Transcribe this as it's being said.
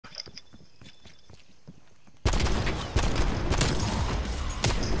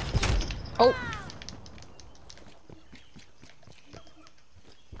Oh.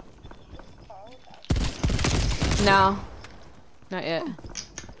 No. Not yet.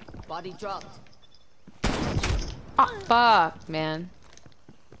 Body dropped. Oh, fuck, man.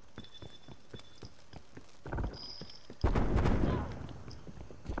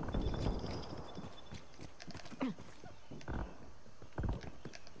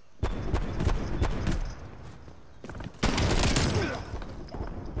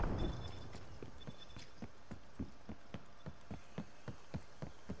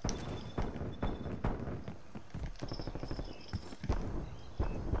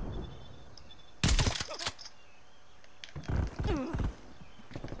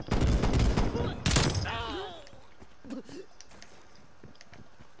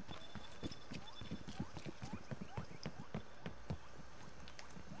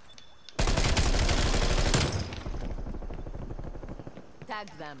 Tag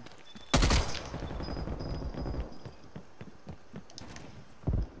them.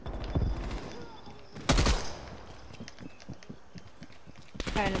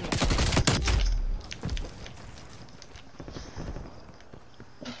 Enemy.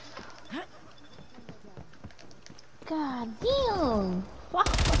 God damn! Fuck.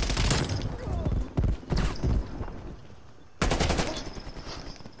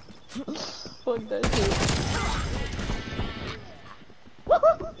 Fuck that shit.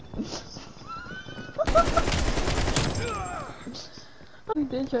 We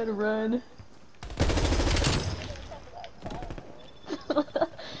did try to run.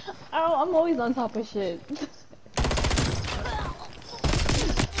 I'm always on top of shit.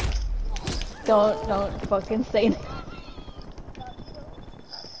 Don't fucking say that.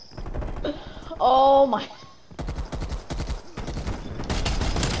 Oh my.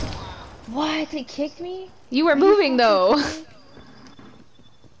 What? It kicked me? You were moving though. No,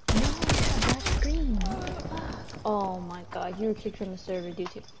 that's green. What the fuck? Oh my god, you were kicked from the server due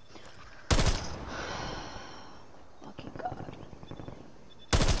to. Fucking god.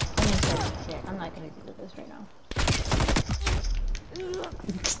 I'm not gonna do this right now.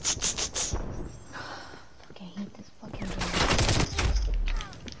 Fucking hate this fucking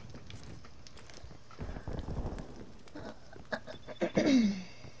game.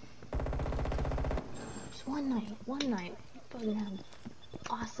 Just one night. Fucking have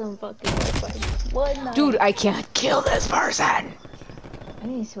awesome fucking Wi-Fi. One night. Dude, I can't kill this person. I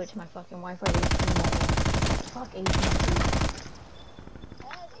need to switch my fucking Wi-Fi to 18 mobile. Fuck 18.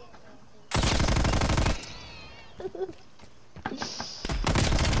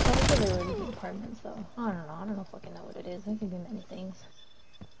 That's a really good apartments though. I don't know fucking know what it is. It could be many things.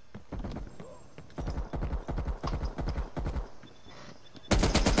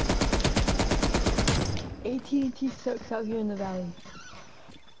 AT&T sucks out here in the valley.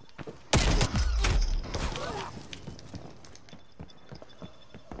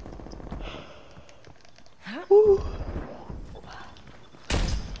 Woo.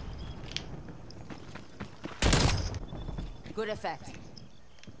 Good effect.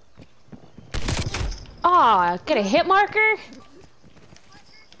 Aw, get a hit marker?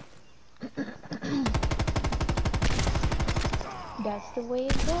 That's the way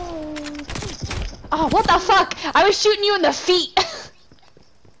it goes. Oh, what the fuck? I was shooting you in the feet.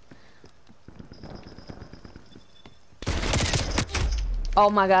 Oh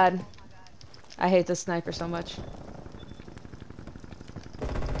my god. I hate this sniper so much.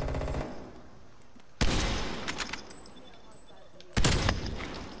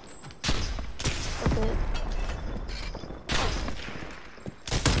 That's it.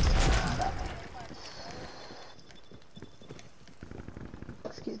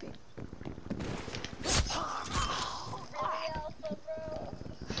 Excuse me.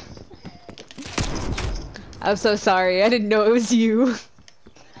 I'm so sorry. I didn't know it was you.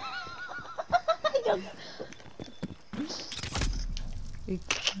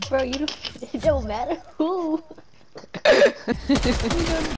 Bro, you don't, it don't matter who.